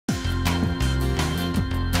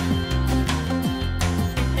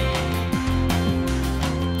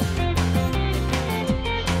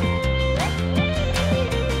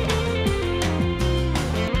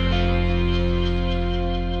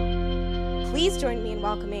Please join me in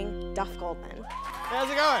welcoming Duff Goldman. How's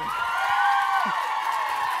it going?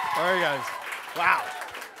 How are you guys? Wow.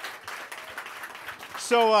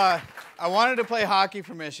 So I wanted to play hockey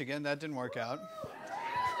for Michigan. That didn't work out.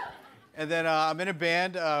 And then I'm in a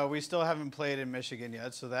band. We still haven't played in Michigan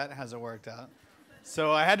yet, so that hasn't worked out.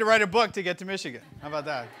 So I had to write a book to get to Michigan. How about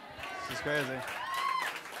that? This is crazy.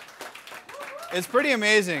 It's pretty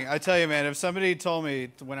amazing. I tell you, man, if somebody told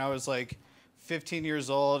me when I was like 15 years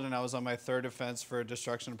old and I was on my third offense for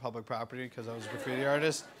destruction of public property because I was a graffiti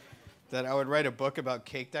artist, that I would write a book about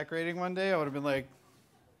cake decorating one day, I would have been like,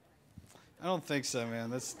 I don't think so, man.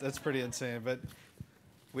 That's pretty insane. But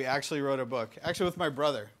we actually wrote a book. Actually with my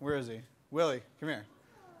brother. Where is he? Willie, come here.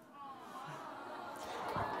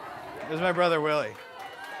 There's my brother, Willie.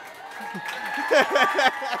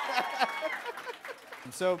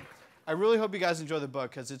 So I really hope you guys enjoy the book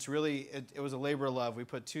because it's really, it was a labor of love. We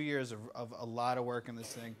put 2 years of a lot of work in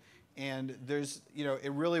this thing. And there's, you know,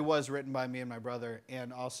 it really was written by me and my brother,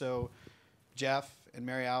 and also Jeff and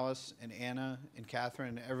Mary Alice and Anna and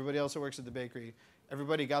Catherine and everybody else that works at the bakery.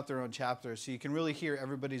 Everybody got their own chapter, so you can really hear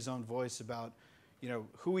everybody's own voice about, you know,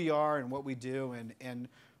 who we are and what we do, and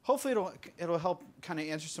hopefully it'll help kind of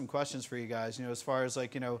answer some questions for you guys, you know, as far as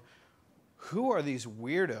like, you know, who are these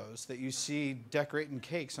weirdos that you see decorating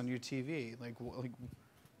cakes on your TV? Like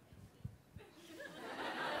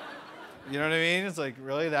you know what I mean? It's like,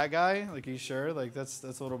 really, that guy? Like, you sure? Like, that's a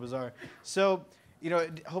little bizarre. So, you know,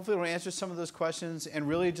 hopefully it'll answer some of those questions, and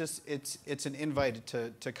really just it's an invite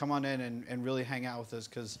to come on in and really hang out with us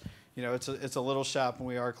because, you know, it's a little shop and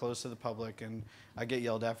we are close to the public, and I get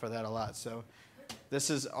yelled at for that a lot. So this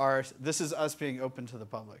is us being open to the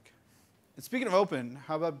public. And speaking of open,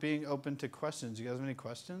 how about being open to questions? You guys have any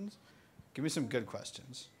questions? Give me some good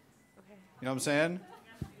questions. Okay. You know what I'm saying?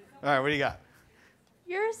 All right, what do you got?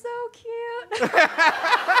 You're so cute.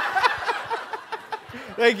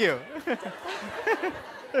 Thank you.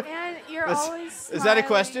 And you're always smiling. Is that a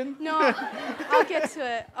question? No, I'll get to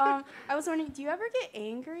it. I was wondering, do you ever get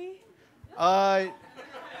angry?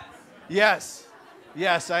 Yes.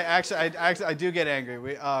 Yes, I do get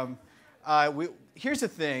angry. Here's the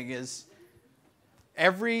thing is,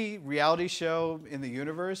 every reality show in the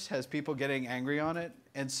universe has people getting angry on it.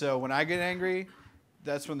 And so when I get angry,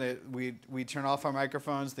 that's when we turn off our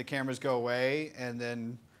microphones, the cameras go away, and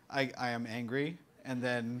then I am angry. And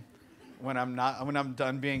then when I'm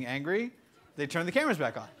done being angry, they turn the cameras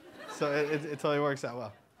back on. So it totally works out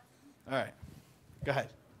well. All right, go ahead.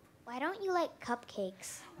 Why don't you like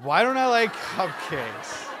cupcakes? Why don't I like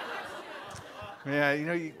cupcakes? Yeah, you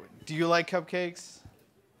know, do you like cupcakes?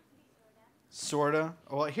 Sorta.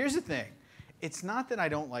 Well, here's the thing. It's not that I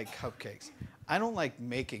don't like cupcakes. I don't like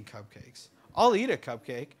making cupcakes. I'll eat a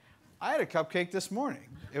cupcake. I had a cupcake this morning.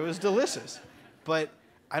 It was delicious. But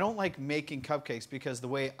I don't like making cupcakes because the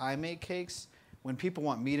way I make cakes, when people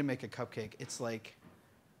want me to make a cupcake, it's like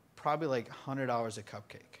probably like $100 a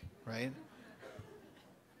cupcake, right?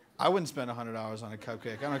 I wouldn't spend $100 on a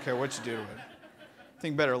cupcake. I don't care what you do to it. The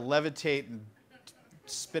thing better levitate and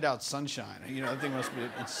spit out sunshine. You know, the thing must be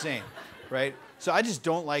insane, right? So I just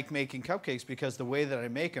don't like making cupcakes because the way that I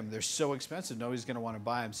make them, they're so expensive, nobody's going to want to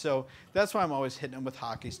buy them. So that's why I'm always hitting them with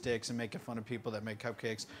hockey sticks and making fun of people that make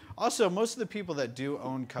cupcakes. Also, most of the people that do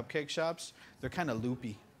own cupcake shops, they're kind of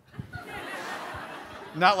loopy.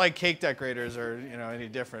 Not like cake decorators or, you know, any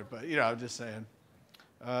different, but, you know, I'm just saying.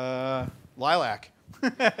 Lilac.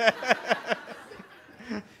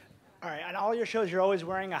 All right, on all your shows, you're always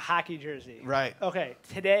wearing a hockey jersey. Right. Okay,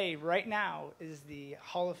 today, right now, is the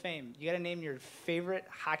Hall of Fame. You got to name your favorite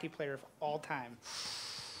hockey player of all time.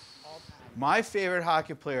 My favorite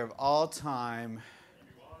hockey player of all time.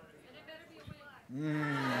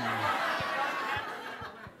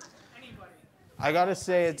 I gotta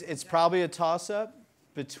say it's probably a toss-up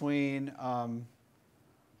between.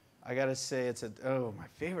 I gotta say my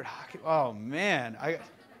favorite hockey. Oh man,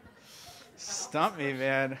 stump me,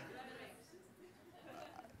 man.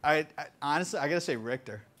 I honestly, I gotta say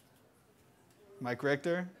Richter. Mike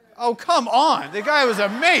Richter. Oh, come on. The guy was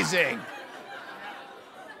amazing.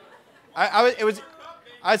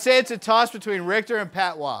 I'd say it's a toss between Richter and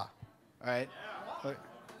Pat Waugh. All right?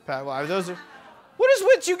 Pat Waugh. What is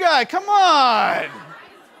with you guys? Come on.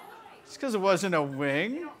 Just because it wasn't a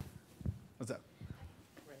wing. What's up?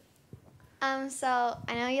 So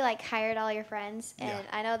I know you like hired all your friends, and Yeah.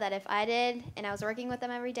 I know that if I did and I was working with them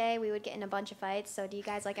every day, we would get in a bunch of fights. So do you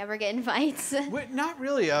guys like ever get in fights? Not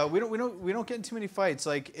really. We don't get in too many fights.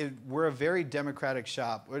 Like we're a very democratic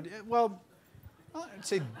shop. Well, I'd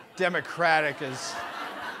say democratic is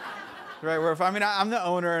right. Where I'm the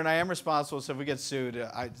owner and I am responsible. So if we get sued,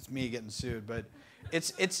 it's me getting sued. But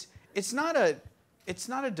it's it's not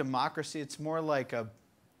a democracy. It's more like a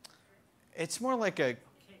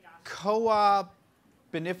co-op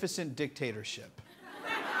beneficent dictatorship.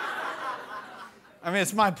 I mean,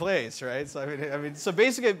 it's my place, right? So so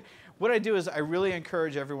basically, what I do is I really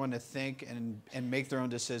encourage everyone to think and make their own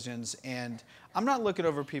decisions. And I'm not looking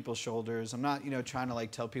over people's shoulders. I'm not, trying to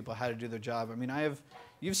like tell people how to do their job. I mean,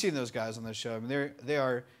 you've seen those guys on the show. I mean, they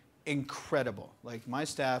are incredible. Like, my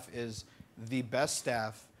staff is the best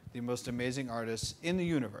staff, the most amazing artists in the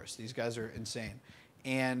universe. These guys are insane.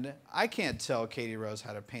 And I can't tell Katie Rose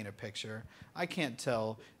how to paint a picture. I can't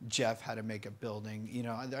tell Jeff how to make a building.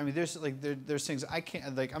 I mean, there's things I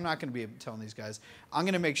can't, like, I'm not going to be telling these guys. I'm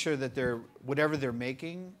going to make sure that whatever they're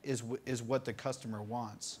making is what the customer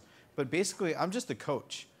wants. But basically, I'm just the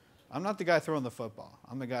coach. I'm not the guy throwing the football.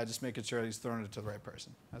 I'm the guy just making sure he's throwing it to the right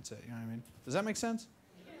person. That's it. You know what I mean? Does that make sense?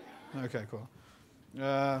 Yeah. Okay, cool.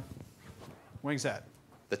 Wing's that?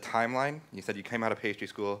 The timeline. You said you came out of pastry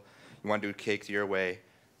school. You want to do cakes your way.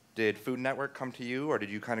 Did Food Network come to you, or did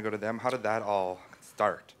you kind of go to them? How did that all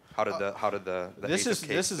start? How did the this Ace of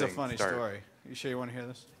Cakes this is a thing funny start? story. You sure you want to hear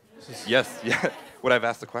this? Yes. Yeah. Would I have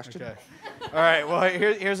asked the question? Okay. All right. Well,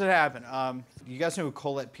 here's what happened. You guys know who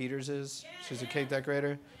Colette Peters is? She's a cake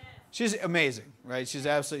decorator. She's amazing, right? She's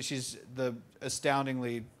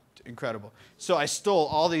astoundingly incredible. So I stole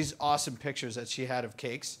all these awesome pictures that she had of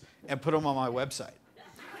cakes and put them on my website,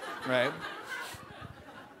 right?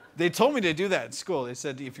 They told me to do that in school. They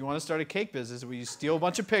said, if you want to start a cake business, you steal a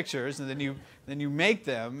bunch of pictures and then you make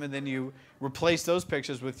them and then you replace those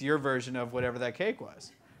pictures with your version of whatever that cake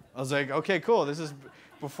was. I was like, okay, cool. This is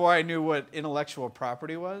before I knew what intellectual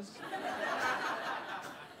property was,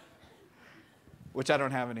 which I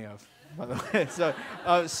don't have any of, by the way.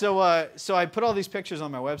 So I put all these pictures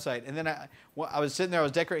on my website, and then I was sitting there, I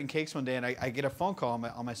was decorating cakes one day, and I get a phone call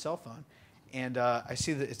on my cell phone. And I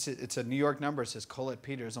see that it's a New York number. It says Colette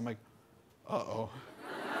Peters. I'm like, uh-oh.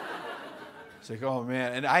 It's like, oh,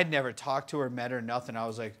 man. And I had never talked to her, met her, nothing. I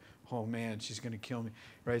was like, oh, man, she's going to kill me.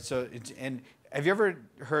 Right? So, and have you ever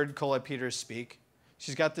heard Colette Peters speak?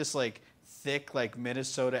 She's got this, like, thick, like,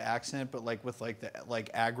 Minnesota accent, but, like, with, like, the,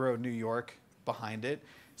 like, aggro New York behind it.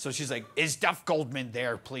 So she's like, is Duff Goldman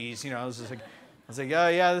there, please? I was like, oh,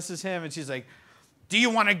 yeah, this is him. And she's like, do you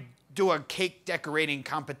want to do a cake decorating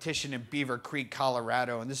competition in Beaver Creek,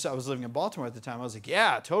 Colorado? And I was living in Baltimore at the time. I was like,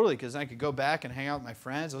 yeah, totally, because I could go back and hang out with my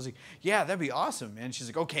friends. I was like, yeah, that'd be awesome. And she's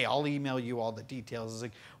like, okay, I'll email you all the details. I was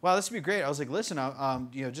like, wow, this would be great. I was like, listen,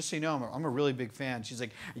 just so you know, I'm a really big fan. She's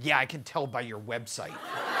like, yeah, I can tell by your website.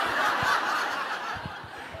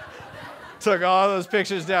 Took all those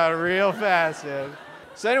pictures down real fast, man.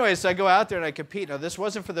 So anyway, so I go out there and I compete. Now, this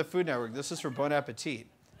wasn't for the Food Network. This is for Bon Appetit.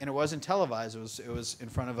 And it wasn't televised. It was in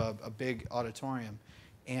front of a big auditorium.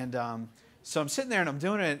 And so I'm sitting there and I'm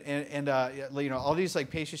doing it. And all these like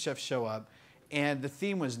pastry chefs show up. And the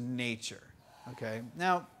theme was nature. Okay.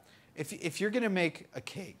 Now, if you're going to make a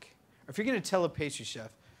cake, or if you're going to tell a pastry chef,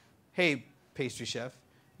 hey, pastry chef,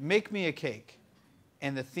 make me a cake,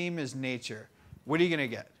 and the theme is nature, what are you going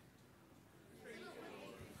to get?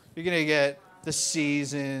 You're going to get the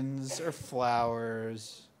seasons or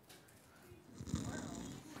flowers,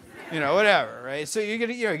 whatever, right? So you're going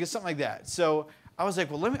to get something like that. So I was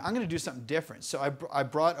like, well, I'm going to do something different. So I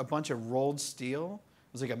brought a bunch of rolled steel.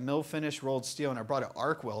 It was like a mill finish rolled steel, and I brought an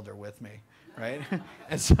arc welder with me, right?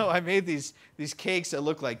 And so I made these cakes that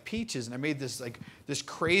looked like peaches, and I made this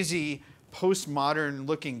crazy postmodern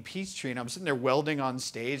looking peach tree, and I'm sitting there welding on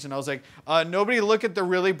stage, and I was like, nobody look at the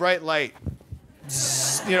really bright light.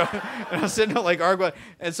 And I was sitting there like arc welder,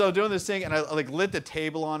 and so I'm doing this thing, and I like lit the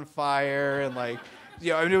table on fire, and like,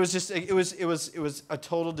 I mean, it was a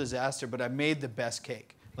total disaster, but I made the best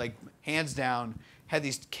cake, like hands down. Had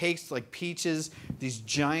these cakes like peaches, these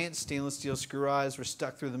giant stainless steel screw eyes were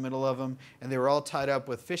stuck through the middle of them, and they were all tied up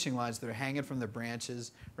with fishing lines that were hanging from the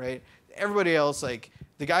branches, right? Everybody else, like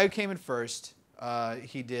the guy who came in first,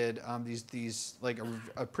 he did these like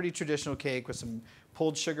a pretty traditional cake with some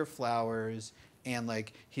pulled sugar flowers, and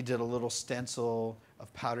like he did a little stencil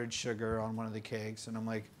of powdered sugar on one of the cakes, and I'm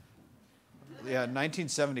like, yeah,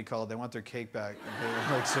 1970 called. They want their cake back.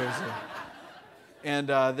 Like, seriously. And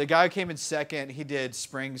the guy who came in second, he did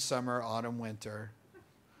spring, summer, autumn, winter.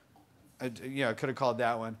 I could have called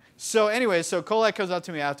that one. So anyway, so Colette comes up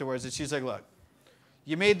to me afterwards, and she's like, look,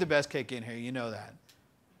 you made the best cake in here. You know that.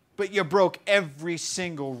 But you broke every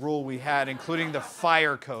single rule we had, including the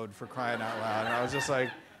fire code, for crying out loud. And I was just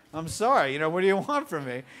like, I'm sorry. What do you want from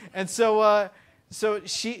me? And so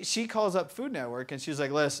she calls up Food Network, and she's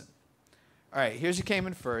like, listen, all right, here's who came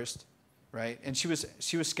in first. Right, and she was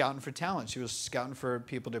scouting for talent. She was scouting for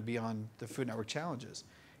people to be on the Food Network challenges,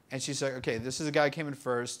 And she's like, okay, this is the guy who came in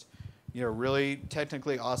first. You know, really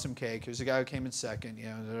technically awesome cake. Here's the guy who came in second. You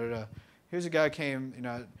know, da, da, da. Here's the guy who came, you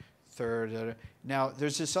know, third. Da, da. Now,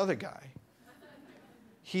 there's this other guy.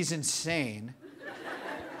 He's insane.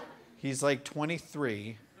 He's like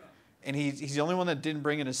 23. And he's the only one that didn't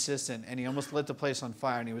bring an assistant, and he almost lit the place on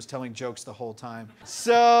fire, and he was telling jokes the whole time.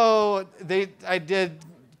 So I did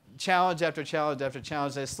challenge after challenge after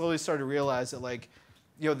challenge. I slowly started to realize that, like,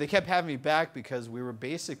 you know, they kept having me back because we were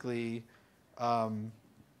basically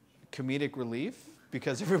comedic relief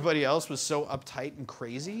because everybody else was so uptight and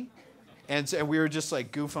crazy. And we were just,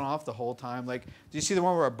 like, goofing off the whole time. Like, did you see the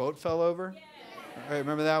one where our boat fell over? Yeah. Right,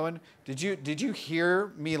 remember that one? Did you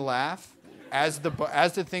hear me laugh? As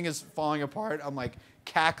the thing is falling apart, I'm like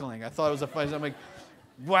cackling. I thought it was a funny. I'm like,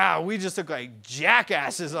 wow, we just look like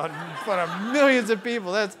jackasses in front of millions of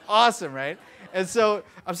people. That's awesome, right? And so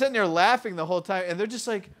I'm sitting there laughing the whole time, and they're just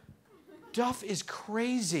like, Duff is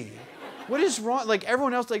crazy. What is wrong? Like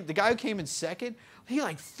everyone else, like the guy who came in second, he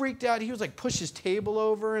like freaked out. He was like pushed his table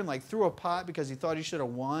over and like threw a pot because he thought he should have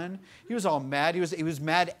won. He was all mad. He was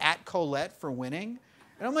mad at Colette for winning.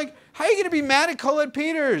 And I'm like, how are you gonna be mad at Colette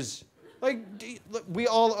Peters? Like, we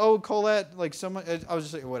all owe Colette, like, someone. I was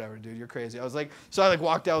just like, whatever, dude, you're crazy. I was like, so I, like,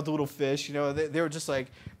 walked out with the little fish, you know. They were just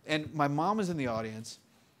like, and my mom was in the audience,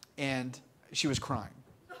 and she was crying,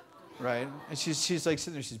 right? And she's like,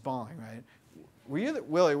 sitting there, she's bawling, right? Were you there?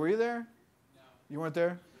 Willie, were you there? No. You weren't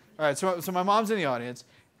there? All right, so my mom's in the audience,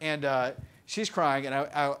 and she's crying, and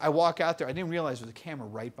I walk out there. I didn't realize there was a camera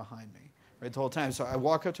right behind me. Right, the whole time. So I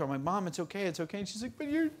walk up to her, I'm like, Mom, it's okay, it's okay. And she's like, but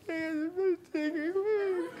you're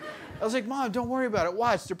I was like, Mom, don't worry about it.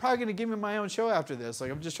 Watch, they're probably going to give me my own show after this. Like,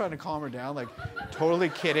 I'm just trying to calm her down, like, totally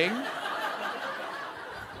kidding.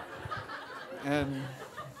 And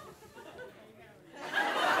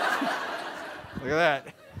look at that.